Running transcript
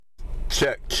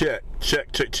Check.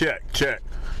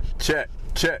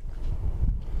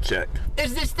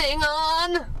 Is this thing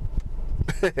on?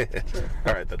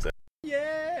 All right, that's it.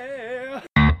 Yeah.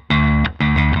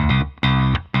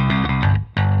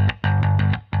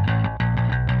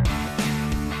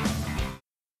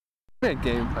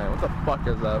 Game plan. What the fuck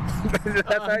is up?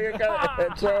 That's how you're gonna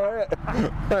intro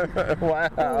it?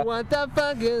 Wow. What the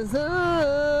fuck is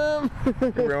up?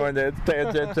 You ruined it. It's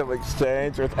Tangential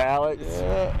Exchange with Alex.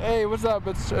 Yeah. Hey, what's up?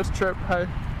 It's Trip. Hi.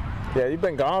 Yeah, you've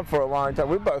been gone for a long time.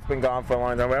 We've both been gone for a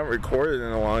long time. We haven't recorded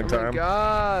in a long time. Oh my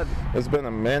god. It's been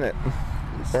a minute.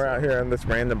 We're out here in this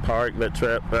random park that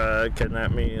Trip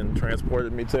kidnapped me and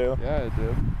transported me to. Yeah, I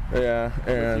did. Yeah,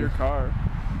 and with your car.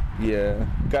 Yeah,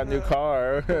 got a new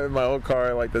car. My old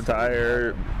car, like the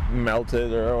tire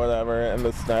melted or whatever in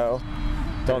the snow.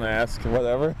 Don't ask,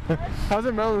 whatever. How's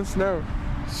it melt in the snow?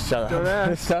 Shut Don't up.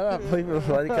 ask. Shut up, please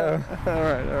let it go.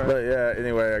 Alright. But yeah,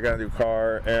 anyway, I got a new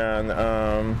car, and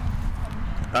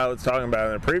I was talking about it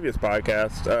in a previous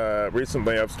podcast.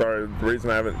 Recently the reason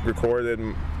I haven't recorded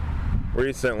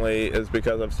recently is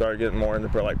because I've started getting more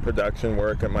into like production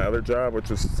work at my other job, which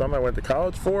is something I went to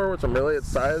college for, which I'm really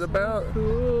excited about.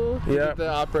 Cool. You Yeah. get to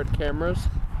operate cameras?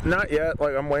 Not yet.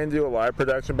 Like, I'm waiting to do a live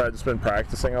production, but I've just been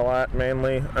practicing a lot,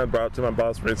 mainly. I brought it to my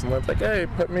boss recently. It's like, hey,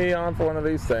 put me on for one of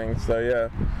these things. So, yeah,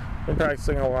 been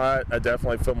practicing a lot. I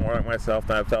definitely feel more like myself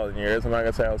than I've felt in years. I'm not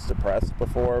going to say I was depressed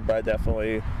before, but I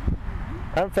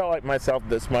haven't felt like myself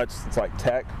this much since, like,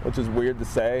 tech, which is weird to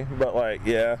say, but, like,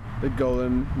 yeah. The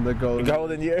golden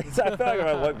years. I feel like if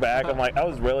I look back, I'm like, I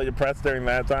was really depressed during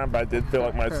that time, but I did feel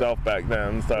like myself back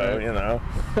then, so, right. You know.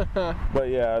 But,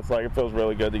 yeah, it's like, it feels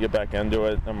really good to get back into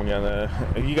it.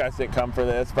 You guys didn't come for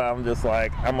this, but I'm just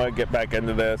like, I'm going to get back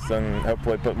into this and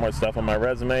hopefully put more stuff on my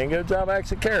resume and get a job I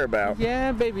actually care about.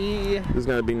 Yeah, baby. It's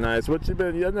going to be nice. What you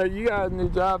been, you got a new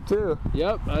job, too.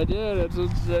 Yep, I did.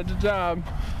 It's a job.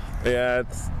 Yeah,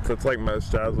 it's like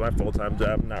most jobs. My full-time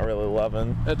job, I'm not really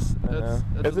loving. It's a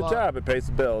job. It pays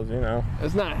the bills, you know.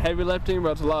 It's not heavy lifting,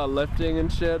 but it's a lot of lifting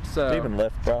and shit. So. Do you even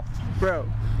lift, bro? Bro,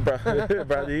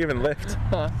 do you even lift?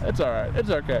 It's all right.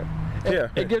 It's okay.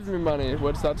 It gives me money,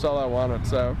 that's all I wanted.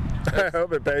 So. I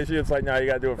hope it pays you. It's like, no, you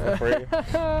gotta do it for free.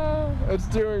 It's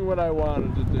doing what I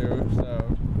wanted to do.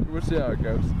 So we'll see how it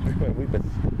goes. We've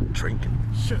been drinking.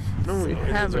 No, we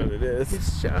haven't. It is.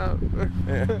 It's shut.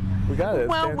 Yeah. We got it.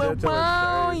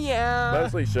 Well, yeah.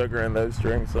 Mostly sugar in those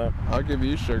drinks, so. I'll give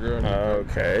you sugar.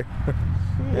 Okay.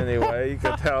 Anyway, you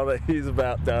can tell that he's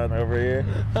about done over here.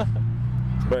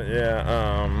 But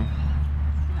yeah,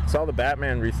 saw the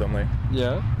Batman recently.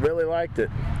 Yeah. Really liked it.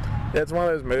 It's one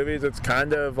of those movies, it's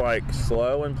kind of like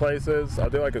slow in places. I'll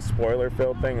do like a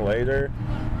spoiler-filled thing later.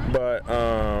 But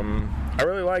I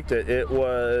really liked it. It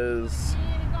was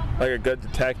like a good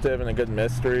detective and a good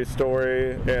mystery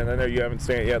story. And I know you haven't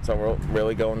seen it yet, so I won't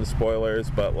really go into spoilers.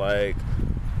 But like,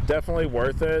 definitely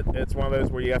worth it. It's one of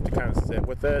those where you have to kind of sit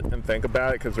with it and think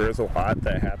about it because there is a lot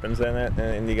that happens in it,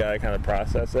 and you gotta kind of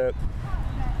process it.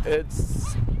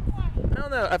 I don't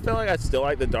know, I feel like I still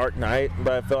like The Dark Knight,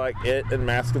 but I feel like it and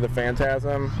Mask of the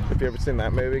Phantasm, if you ever seen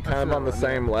that movie, kind of on the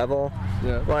same level.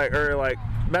 Yeah. Like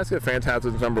Mask of the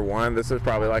Phantasm is number one. This is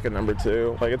probably like a number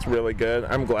two. Like, it's really good.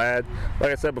 I'm glad.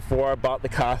 Like I said before, I bought the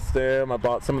costume. I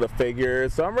bought some of the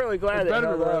figures. So I'm really glad it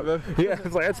held up. Yeah,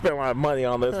 it's like I spent a lot of money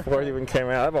on this before it even came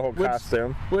out. I have a whole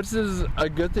costume. Which is a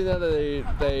good thing that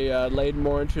they laid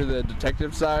more into the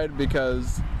detective side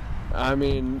because, I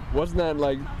mean, wasn't that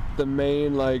like the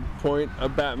main like point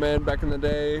of Batman back in the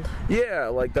day? Yeah,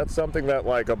 like that's something that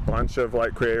like a bunch of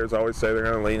like creators always say they're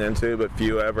gonna lean into, but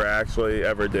few ever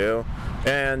do.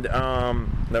 And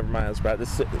never mind, I was about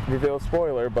to reveal a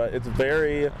spoiler, but it's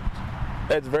very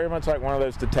much like one of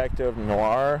those detective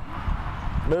noir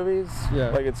movies.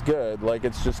 Yeah, like it's good. Like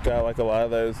it's just got like a lot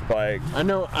of those like I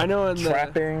know in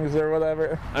trappings or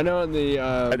whatever. I know in the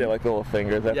I did like the little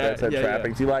fingers after I said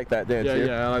trappings. Yeah. You like that, didn't you?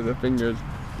 Yeah, I like the fingers.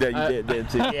 Yeah, you did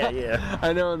too. Yeah.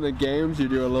 I know in the games you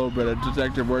do a little bit of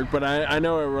detective work, but I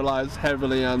know it relies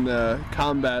heavily on the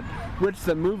combat, which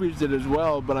the movies did as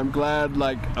well, but I'm glad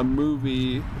like a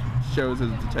movie shows his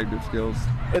detective skills.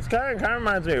 It's kind of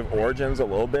reminds me of Origins a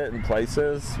little bit in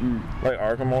places, like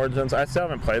Arkham Origins. I still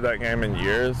haven't played that game in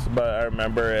years, but I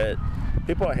remember it.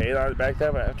 People hate on it back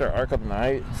then, but after Arkham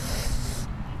Knight,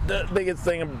 the biggest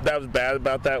thing that was bad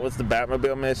about that was the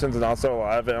Batmobile missions, and also a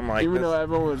lot of it, I'm like... Even though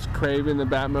everyone was craving the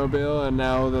Batmobile, and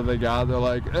now that they got it, they're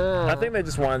like, I think they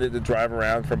just wanted it to drive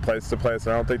around from place to place.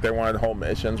 I don't think they wanted whole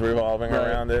missions revolving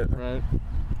around it. Right.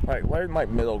 like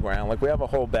middle ground. Like we have a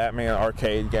whole Batman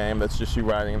arcade game that's just you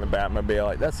riding in the Batmobile.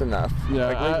 Like that's enough. Yeah,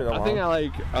 like, leave it alone. I think I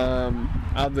like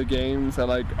out of the games I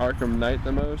like Arkham Knight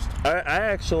the most. I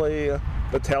actually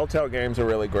the Telltale games are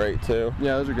really great too.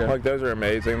 Yeah, those are good. Like those are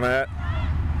amazing. That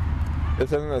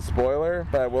this isn't a spoiler,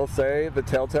 but I will say the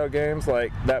Telltale games,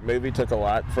 like that movie took a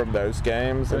lot from those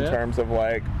games in terms of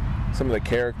like some of the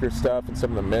character stuff and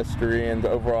some of the mystery and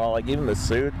overall, like even the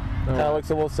suit kind of looks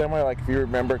a little similar. Like if you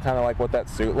remember kind of like what that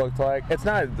suit looked like, it's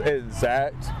not an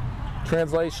exact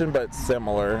translation, but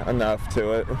similar enough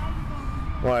to it.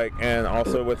 Like, and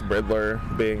also with Riddler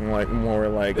being like more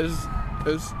like is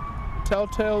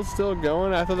Telltale still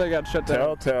going? I thought they got shut down.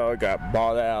 Telltale got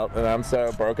bought out, and I'm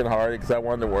so brokenhearted because I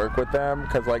wanted to work with them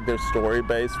because like they're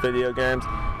story-based video games.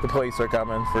 The police are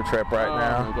coming for Trip right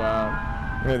now. Oh my god.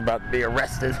 He's about to be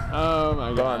arrested. Oh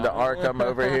my god. Going to Arkham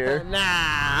over here.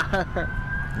 Nah.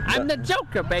 I'm the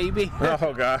Joker, baby.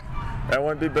 Oh god. That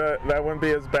wouldn't be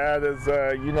as bad as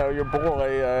your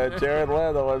boy Jared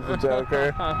Leto as the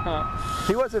Joker.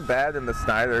 He wasn't bad in the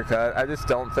Snyder Cut. I just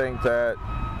don't think that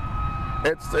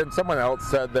it's. And someone else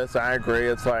said this. I agree.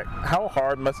 It's like how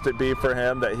hard must it be for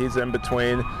him that he's in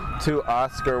between two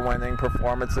Oscar-winning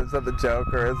performances of the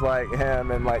Joker? Is like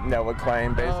him and like no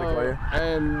acclaim basically.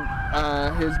 And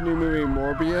his new movie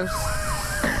Morbius.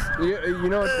 You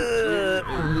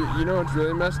know what's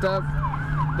really messed up?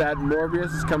 That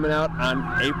Morbius is coming out on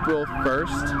April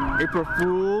 1st. April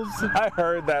Fools. I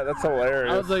heard that. That's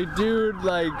hilarious. I was like, dude,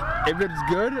 like, if it's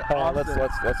good, hold on, let's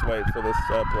wait for this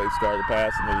police car to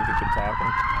pass and then you can keep talking.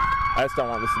 I just don't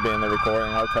want this to be in the recording.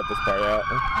 I'll cut this part out.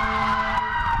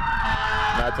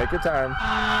 Now take your time.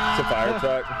 It's a fire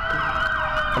truck.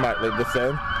 I might leave this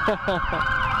in.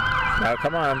 Now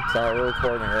come on. It's not like we're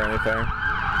recording or anything.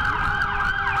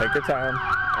 Take your time.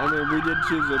 I mean, we did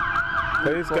choose it.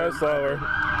 Please go slower.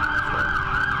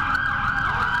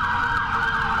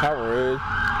 How rude.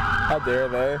 How dare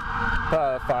they?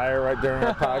 Fire right during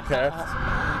our podcast.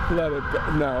 Let it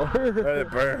burn. No. Let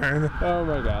it burn. Oh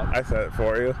my god. I said it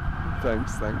for you.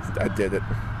 Thanks. I did it.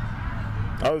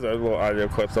 Those are little audio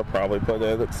clips I'll probably put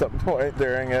in at some point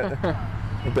during it.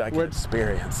 It'd be like an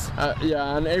experience. Yeah,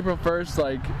 on April 1st,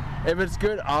 like, if it's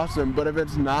good, awesome. But if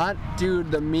it's not,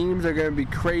 dude, the memes are gonna be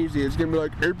crazy. It's gonna be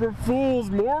like, April Fools,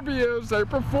 Morbius,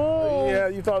 April Fools. Yeah,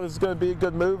 you thought it was gonna be a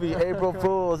good movie, April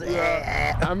Fools.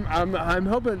 Yeah. I'm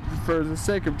hoping, for the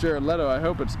sake of Jared Leto, I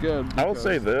hope it's good. I will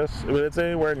say this: if it's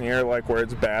anywhere near like where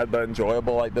it's bad but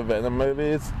enjoyable, like the Venom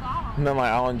movies, then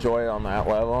like I'll enjoy it on that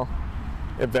level.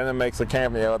 If Venom makes a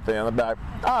cameo at the end, I'll be like,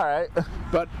 all right.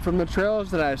 But from the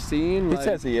trailers that I've seen, he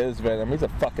says he is Venom. He's a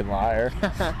fucking liar.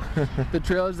 The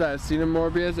trailers that I've seen of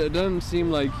Morbius, it doesn't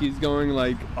seem like he's going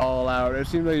like all out. It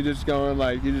seems like he's just going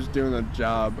like he's just doing the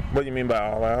job. What do you mean by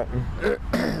all out?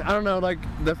 I don't know. Like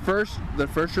the first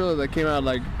trailer that came out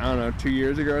like I don't know 2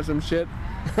 years ago or some shit.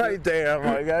 Like damn,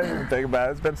 like I didn't even think about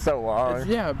it. It's been so long.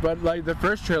 Yeah, but like the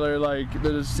first trailer, like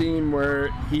there's a scene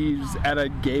where he's at a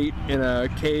gate in a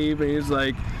cave and he's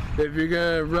like, "If you're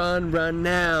gonna run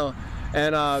now,"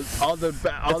 and all the is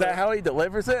that how he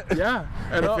delivers it? Yeah.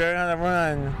 And if you're gonna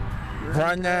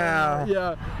run now.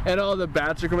 Yeah, and all the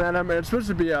bats are coming at him, and it's supposed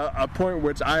to be a point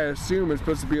which I assume is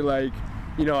supposed to be like,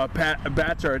 you know,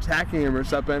 bats are attacking him or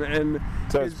something, and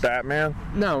so it's Batman?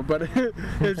 No, but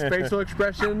his facial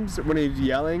expressions when he's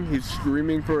yelling, he's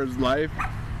screaming for his life.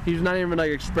 He's not even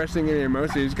like expressing any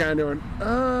emotion. He's kind of doing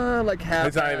like half.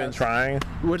 He's not even trying.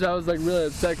 Which I was like really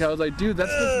upset. I was like, dude,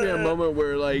 that's supposed to be a moment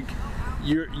where like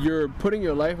you're putting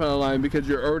your life on the line because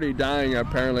you're already dying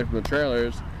apparently from the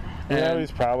trailers. Yeah,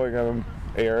 he's probably gonna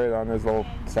air it on his little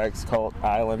sex cult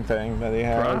island thing that he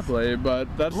has. Probably, but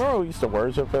that's. Remember we used to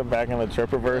worship him back in the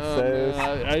Tripperverse days?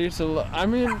 I used to. I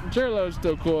mean, Jared Leto's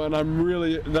still cool, and I'm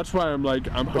really. That's why I'm like,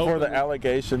 I'm before hoping the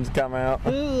allegations come out.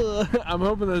 I'm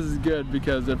hoping this is good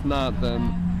because if not,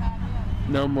 then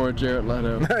no more Jared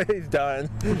Leto. He's done.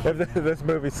 If this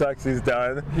movie sucks, he's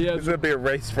done. He's gonna be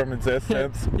erased from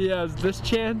existence. He has this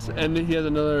chance, and he has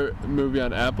another movie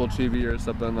on Apple TV or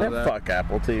something like that. Fuck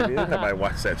Apple TV. Nobody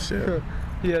watch that shit.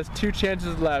 He has 2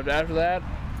 chances left. After that,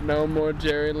 no more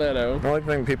Jared Leto. The only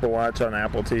thing people watch on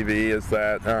Apple TV is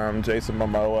that Jason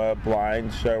Momoa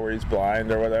blind show where he's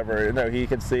blind or whatever. No, he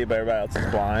can see, but everybody else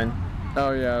is blind.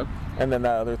 Oh yeah. And then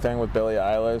that other thing with Billie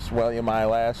Eilish, William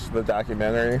Eyelash, the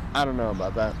documentary. I don't know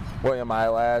about that. William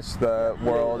Eyelash, the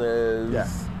world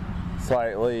is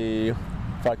slightly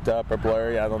fucked up or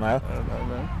blurry. I don't know.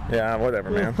 Man. Yeah, whatever,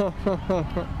 man.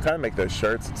 Gotta make those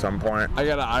shirts at some point. I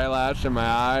got an eyelash in my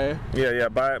eye. Yeah.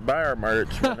 Buy our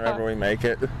merch whenever we make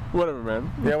it. Whatever,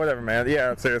 man. Yeah, whatever, man.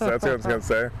 Yeah, seriously, that's what I was gonna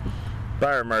say.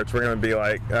 Buy our merch. We're gonna be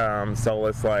like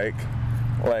soulless, like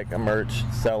like merch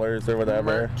sellers or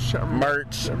whatever.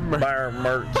 Merch. Buy our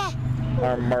merch.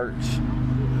 Our merch.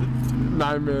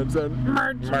 9 minutes in.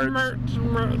 Merch.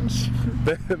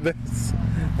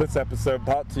 This episode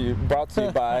brought to you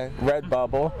by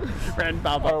Redbubble.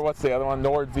 Or what's the other one?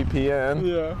 NordVPN.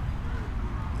 Yeah.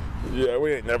 Yeah,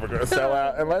 we ain't never gonna sell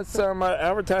out unless some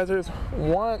advertisers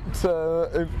want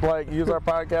to like use our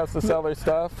podcast to sell their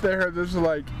stuff. They heard this,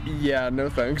 like, yeah, no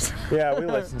thanks. Yeah, we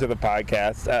listen to the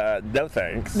podcast. No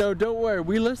thanks. No, don't worry,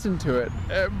 we listened to it,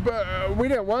 but we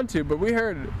didn't want to, but we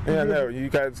heard it. Yeah, no, you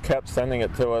guys kept sending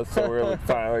it to us, so we were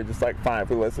finally just like, fine,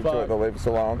 if we listen to it, they'll leave us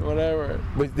alone. Whatever.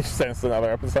 We sent us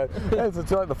another episode. Hey,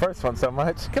 since you like the first one so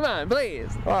much. Come on,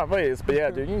 please. Oh, please. But yeah,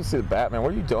 dude, you need to see the Batman.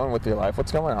 What are you doing with your life?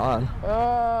 What's going on?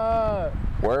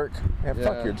 Work? Yeah,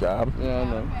 fuck your job.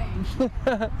 Yeah,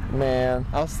 I know. Man.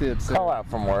 I'll see it soon. Call out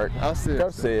from work. I'll see it. Go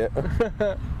see it.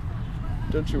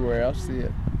 Don't you worry, I'll see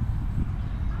it.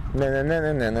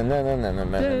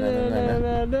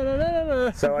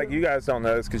 So like you guys don't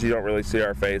notice because you don't really see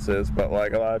our faces, but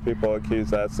like a lot of people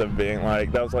accuse us of being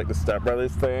like, that was like the Step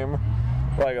Brothers theme.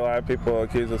 Like a lot of people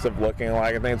accuse us of looking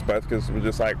like, I think it's both because we're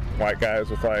just like white guys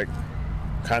with like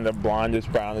kind of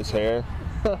blondish, brownish hair.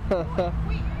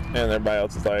 And everybody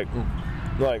else is like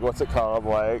what's it called?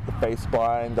 Like face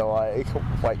blind to like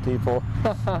white people.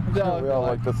 We all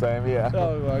look the same, yeah.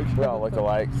 We all look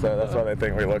alike, so that's why they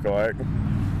think we look alike.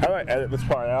 How do I edit this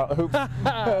part out? Oops.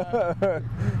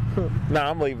 No,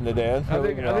 I'm leaving it in. I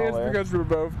think it's because we're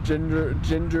both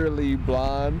gingerly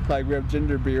blonde. Like we have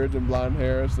ginger beards and blonde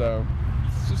hair, so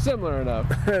it's similar enough.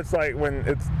 It's like when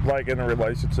it's like in a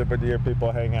relationship when you hear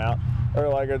people hang out or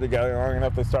like are together long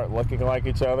enough to start looking like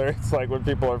each other. It's like when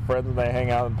people are friends and they hang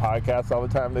out in podcasts all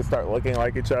the time, they start looking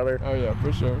like each other. Oh yeah,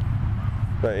 for sure.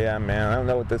 But yeah, man, I don't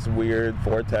know what this weird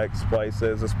vortex place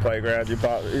is, this playground you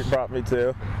brought me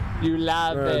to. You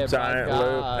love it, giant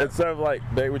loop. It's sort of like,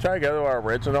 we tried to go to our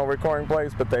original recording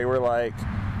place, but they were like,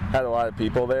 had a lot of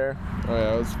people there. Oh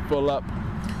yeah, it was full up.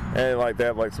 And like they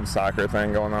have like some soccer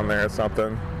thing going on there or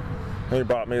something. And you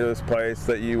brought me to this place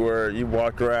that you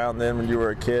walked around in when you were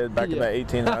a kid back in the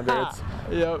 1800s.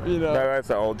 Yep, you know. That's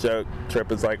an old joke.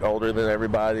 Trip is like older than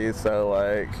everybody, so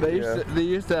like. They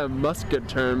used to have musket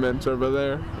tournaments over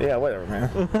there. Yeah, whatever, man.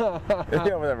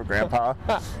 Yeah, whatever, Grandpa.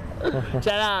 Shut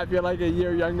up! You're like a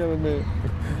year younger than me.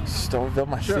 Shh, don't reveal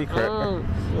my secret.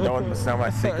 No one must know my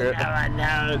secret. No one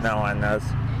knows. No one knows.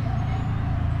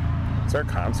 Is there a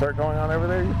concert going on over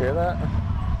there? You hear that?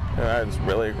 Yeah, it's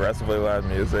really aggressively loud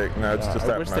music. No, it's just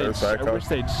that motorcycle. I wish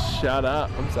they'd shut up.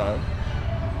 I'm sorry.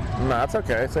 No, that's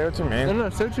okay. Say what you mean. No,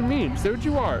 say what you mean. Say what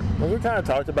you are. What we kind of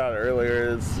talked about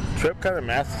earlier is Trip kind of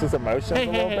masks his emotions a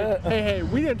little bit. Hey,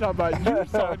 we didn't talk about it. You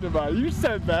talked about it. You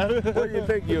said that. What do you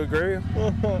think? You agree?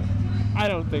 I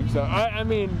don't think so. I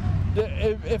mean,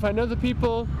 if I know the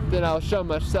people, then I'll show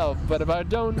myself. But if I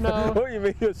don't know... What do you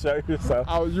mean you'll show yourself?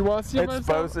 Oh, you want to see myself?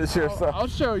 Exposes yourself. I'll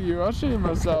show you. I'll show you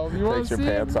myself. You want to see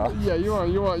your pants off. Yeah,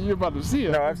 you're about to see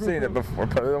it. No, I've seen it before.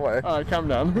 Put it away. All right, calm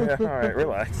down. Yeah, all right,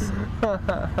 relax.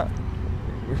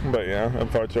 But yeah,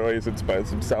 unfortunately, he's exposed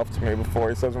himself to me before.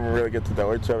 He says when we really get to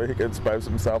know each other, he can expose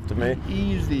himself to me.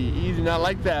 Easy, not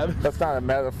like that. That's not a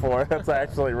metaphor. That's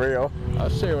actually real. I'll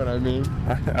show you what I mean.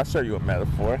 I'll show you a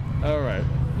metaphor. All right.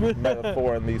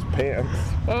 Metaphor in these pants.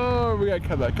 Oh, we gotta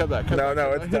cut that.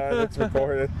 No, it's done. It's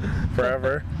recorded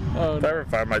forever. Oh, if I ever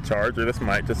find my charger, this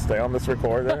might just stay on this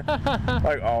recorder.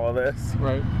 Like all of this.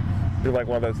 Right. Do like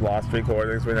one of those lost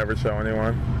recordings we never show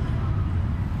anyone.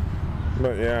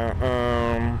 But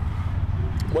yeah,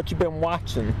 what you been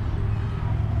watching?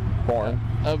 Porn.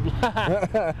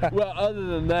 Well, other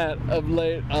than that, of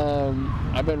late,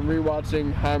 I've been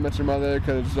rewatching How I Met Your Mother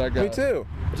because it's like Me too.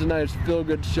 It's a nice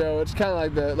feel-good show. It's kind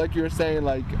of like like you were saying,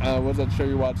 like what's that show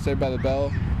you watched, Saved by the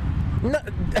Bell? No,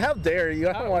 how dare you?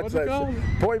 I don't watch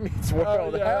that. Boy Meets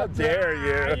World. Yeah. How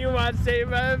dare you? You watch Saved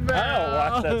by the Bell?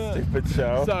 I don't watch that stupid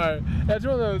show. Sorry, that's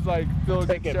one of those like feel-good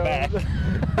shows. Take it back.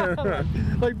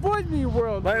 Like Boys Meet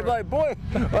World. Like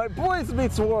Boys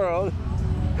Meets World.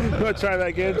 You want to try that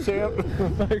again, champ?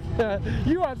 Like,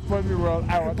 you watch Boys Meet World.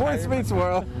 I watch Boys Meets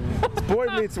World. It's Boy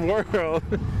Meets World.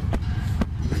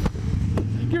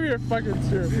 Give me your fucking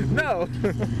shoe. No.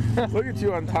 Look at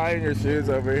you untying your shoes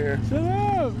over here. Shut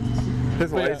up.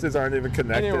 His laces aren't even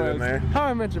connected in there. How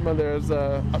I Met Your Mother is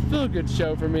a feel-good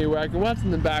show for me where I can watch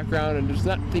in the background and just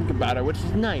not think about it, which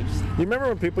is nice. You remember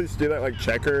when people used to do that like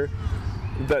checker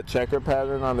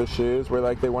pattern on their shoes where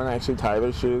like they wouldn't actually tie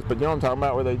their shoes, but you know what I'm talking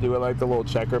about, where they do it like the little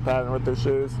checker pattern with their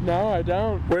shoes? No, I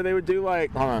don't. Where they would do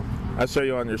like, hold on, I'll show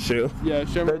you on your shoe. Yeah,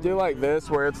 show me. They do like this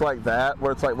where it's like that,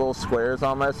 where it's like little squares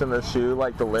almost, and the shoe,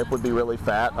 like the lip would be really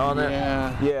fat on it.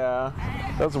 Yeah. Yeah.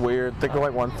 That's weird. I think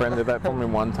like one friend did that for me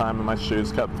one time, and my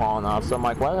shoes kept falling off. So I'm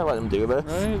like, why did I let him do this?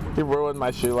 Right. He ruined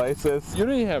my shoelaces. You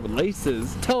don't even have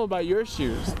laces. Tell them about your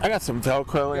shoes. I got some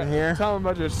Velcro in here. Tell them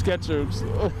about your Skechers.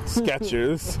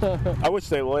 Skechers. I wish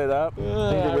they lit up. Think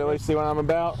you really see what I'm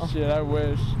about? Shit, I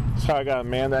wish. So I got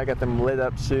Amanda. I got them lit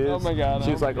up shoes. Oh my god.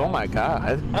 She's like, oh my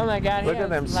god. Oh my god. Look at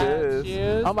them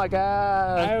shoes. Oh my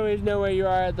god. I always know where you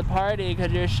are at the party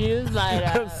because your shoes light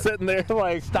up. I'm sitting there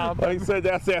like stomping. Like said,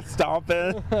 that's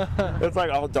stomping. It's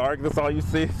like all dark. That's all you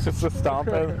see. It's just a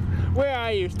stomping. Where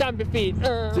are you? Stomp your feet.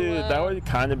 Dude, that would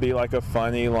kind of be like a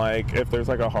funny, like if there's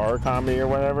like a horror comedy or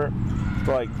whatever.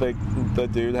 Like the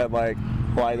dude had like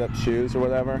light up shoes or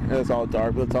whatever, and it's all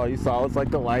dark, but that's all you saw. It's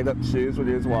like the light up shoes when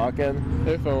he was walking.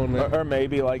 If only. Or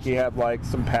maybe like he had like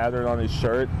some pattern on his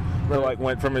shirt that like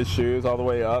went from his shoes all the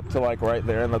way up to like right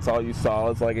there, and that's all you saw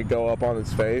is like it go up on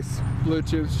his face.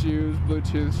 Bluetooth shoes,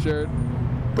 Bluetooth shirt.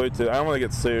 Bluetooth. I don't want to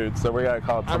get sued, so we gotta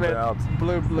call it something else.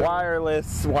 Blue.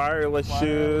 Wireless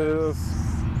shoes.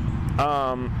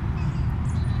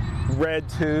 Red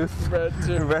tooth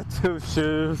shoes.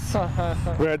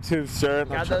 Red tooth shirt.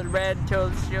 Got those red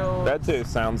tooth shoes. Red tooth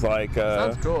sounds like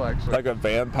sounds cool, actually. like a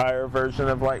vampire version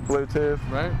of like Bluetooth.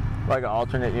 Right. Like an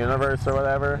alternate universe or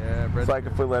whatever. Yeah, it's like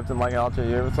if we lived in like an alternate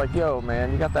universe. It's like, yo,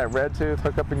 man, you got that red tooth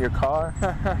hook up in your car?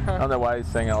 I don't know why he's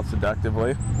saying all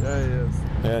seductively. Yeah, he is.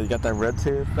 Yeah, you got that red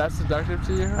tooth? That's seductive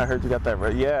to you? I heard you got that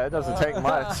red. Yeah, it doesn't take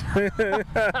much.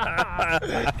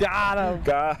 Got him.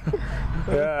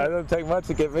 Yeah, it doesn't take much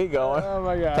to get me going. Oh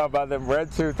my god. Talk about them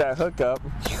red tooth, that hookup.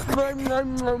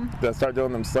 They'll start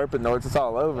doing them slurping noises. It's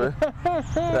all over.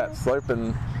 That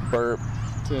slurping burp.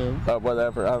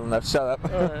 Whatever. I don't know. Shut up.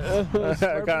 Right.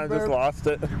 I kind of just lost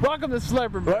it. Welcome to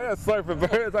Slurping Burp. Well, yeah, Slurping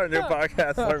Burp. It's our new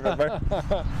podcast, Slurping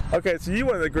Burp. Okay, so you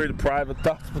want to agree to private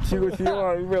thoughts, but you want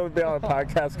to really be on a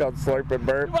podcast called Slurping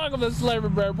Burp. Welcome to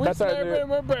Slurping Burp. We're slurping,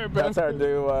 we're burping. That's our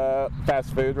new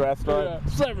fast food restaurant.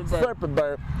 Yeah. Slurping Burp. Slurping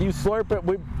Burp. You slurp it,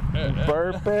 we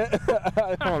burp it.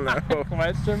 I don't know.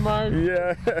 Question mark?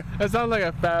 Yeah. It sounds like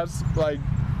a fast, like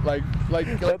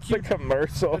that's the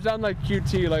commercial. It sounds like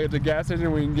QT, like at the gas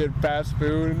station where you can get fast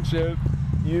food and shit.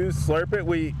 You slurp it,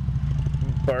 we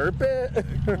burp it?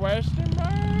 Question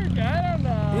mark? I don't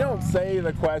know. You don't say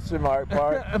the question mark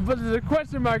part. But there's a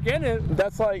question mark in it.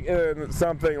 That's like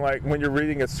something like when you're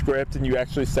reading a script and you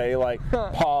actually say like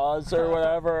pause or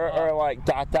whatever, or like ...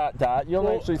 You don't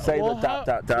actually say the ...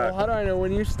 Well, how do I know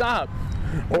when you stop?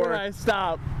 Or when I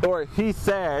stop. Or he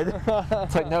said.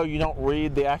 It's like, no, you don't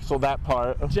read the actual that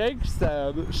part. Jake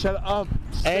said, shut up.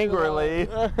 Angrily.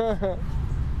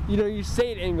 You know, you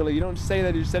say it angrily. You don't say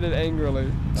that you said it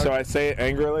angrily. Okay. So I say it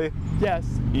angrily? Yes.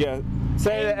 Yeah.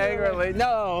 Say it angrily.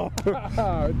 No.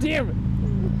 Oh, damn it.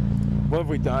 What have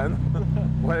we done?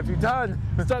 What have you done?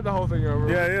 Start the whole thing over.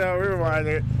 Yeah, rewind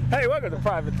it. Hey, welcome to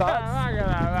Private Thoughts.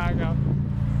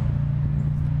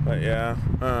 But yeah,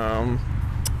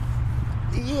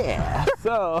 yeah.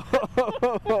 So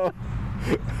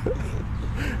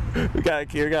we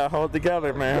gotta hold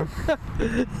together, man.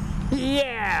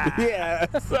 Yeah. Yeah.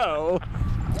 So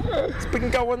it's been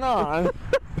going on.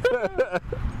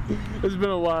 It's been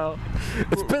a while.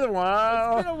 It's been a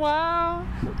while. It's been a while.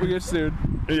 We get sued.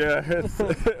 Yeah,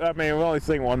 I mean, we only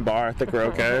sing one bar. I think we're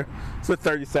okay. It's a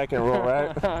 30-second rule,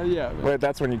 right? Yeah. Man. Wait,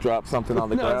 that's when you drop something on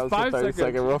the ground. It's 5 seconds.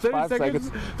 30-second rule. 30 5 seconds.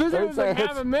 30 seconds like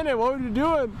half a minute. What were you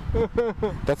doing?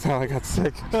 That's how I got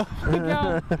sick. Oh my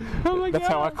god. Oh my That's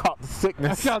god. how I caught the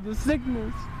sickness. I caught the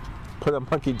sickness. Put a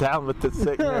monkey down with the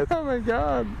sickness. Oh my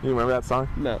god. You remember that song?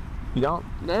 No. You don't?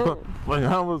 No. When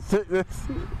down with sickness.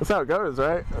 That's how it goes,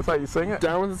 right? That's how you sing it.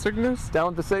 Down with the sickness? Down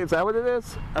with the sickness. Is that what it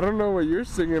is? I don't know what you're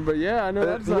singing, but yeah, I know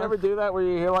that Do you ever do that where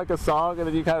you hear like a song and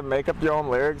then you kind of make up your own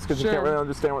lyrics because you can't really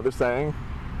understand what they're saying?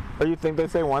 Or you think they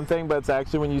say one thing, but it's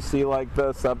actually when you see like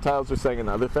the subtitles, they're saying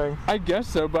another thing? I guess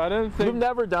so, but I don't think... You've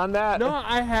never done that? No,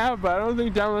 I have, but I don't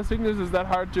think Down with Sickness is that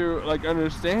hard to like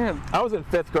understand. I was in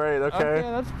 5th grade, okay? Okay,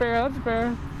 that's fair, that's fair.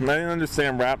 I didn't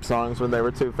understand rap songs when they were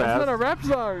too fast. That's not a rap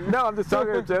song. No, I'm just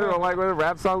talking in general. Like when a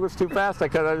rap song was too fast, I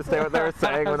couldn't understand what they were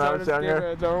saying when I was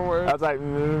younger. Don't worry. I was like,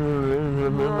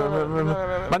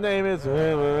 my name is...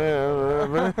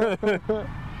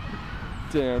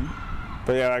 Damn.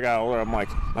 But yeah, I got older. I'm like,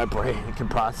 my brain can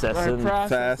process in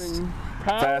fast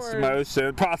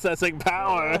motion, processing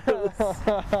power.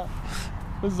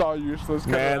 This is all useless.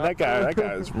 Man, that guy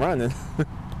is running.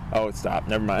 Oh, it stopped.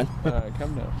 Never mind. All right,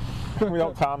 come down. We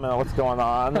don't comment on what's going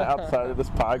on outside of this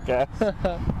podcast.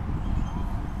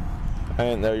 I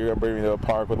didn't know you were gonna bring me to a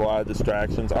park with a lot of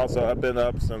distractions. Also, I've been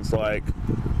up since like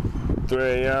 3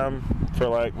 a.m. for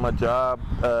like my job.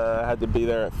 I had to be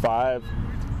there at 5.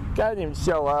 Guy didn't even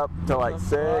show up till like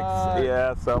 6.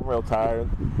 Yeah, so I'm real tired.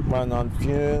 Running on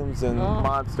fumes and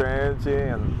Monster Energy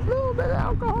and a little bit of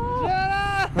alcohol.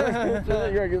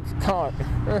 You're gonna get caught.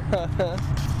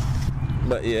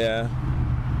 But yeah.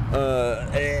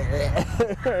 This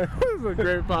is a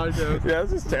great podcast. Yeah,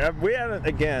 this is terrible. We haven't,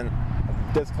 again,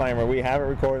 disclaimer, we haven't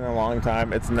recorded in a long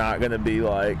time. It's not going to be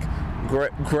like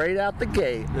great out the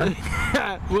gate.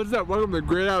 What's up? Welcome to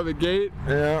Great Out of the Gate.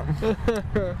 Yeah.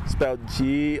 Spelled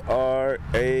Graeat.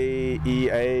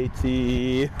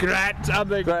 Grat out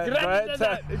the gate.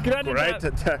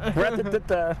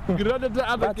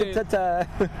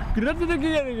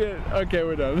 Okay,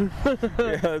 we're done.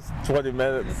 Yeah, it's 20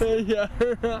 minutes. Yeah.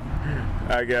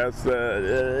 I guess.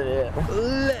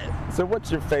 So what's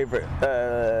your favorite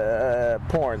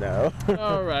porno?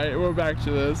 All right, we're back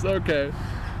to this. Okay.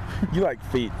 You like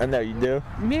feet. I know you do.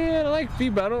 Man, I like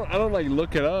feet, but I don't like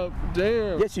look it up.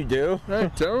 Damn. Yes, you do. I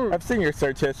don't. I've seen your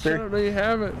search history. I don't know you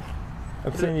haven't.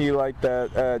 I've seen you like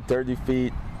that Dirty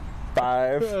Feet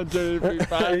 5. Dirty Feet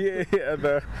 5. Yeah,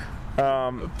 the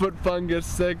Foot Fungus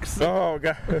 6. oh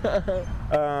god.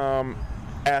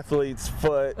 Athlete's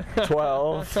Foot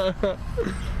 12.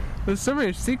 There's so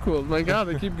many sequels. My god,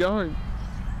 they keep going.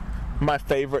 My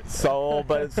Favorite Soul,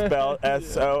 but it's spelled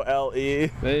S-O-L-E.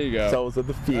 There you go. Soles of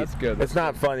the feet. That's good. It's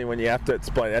not funny when you have to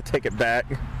explain it. I take it back.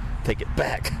 Take it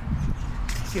back.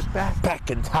 Get back.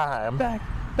 Back in time. Back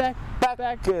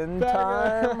in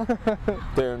time.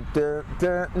 Dun, dun,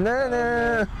 dun, na,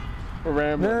 na.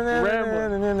 Rambling.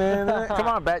 Come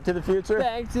on, Back to the Future.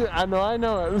 Back to. I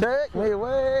know it. Take me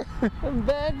away.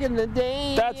 Back in the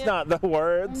day. That's not the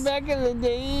words. Back in the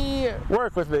day.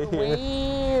 Work with me.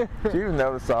 Way. Do you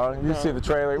know the song? You see the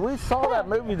trailer? We saw that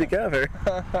movie together.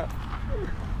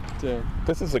 Damn.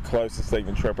 This is the closest thing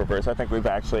to Tripperverse I think we've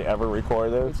actually ever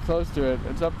recorded. It's close to it.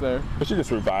 It's up there. We should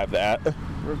just revive that.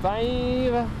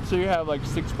 Revive. So you have like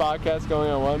 6 podcasts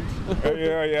going at once?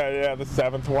 Yeah. The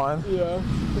 7th one. Yeah.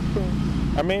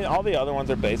 I mean, all the other ones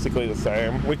are basically the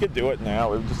same. We could do it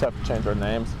now. We just have to change our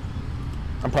names.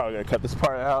 I'm probably going to cut this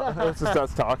part out. It's just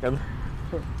us talking.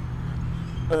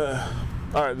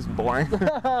 Alright, this is boring.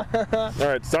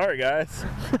 Alright, sorry guys.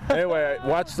 Anyway,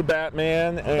 watch the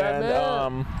Batman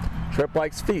and Trip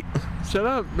likes feet. Shut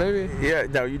up, baby. Yeah,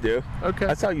 no, you do. Okay.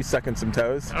 I saw you sucking some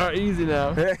toes. Alright, easy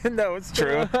now. No, it's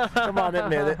true. Come on,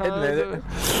 admit it. Admit it.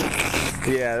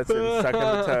 Yeah, that's him sucking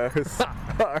the toes.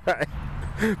 Alright.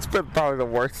 It's been probably the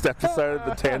worst episode of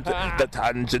the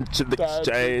Tangential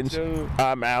Exchange.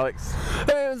 I'm Alex.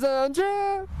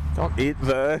 Don't eat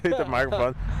the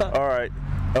microphone. Alright.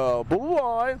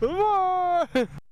 Bye-bye.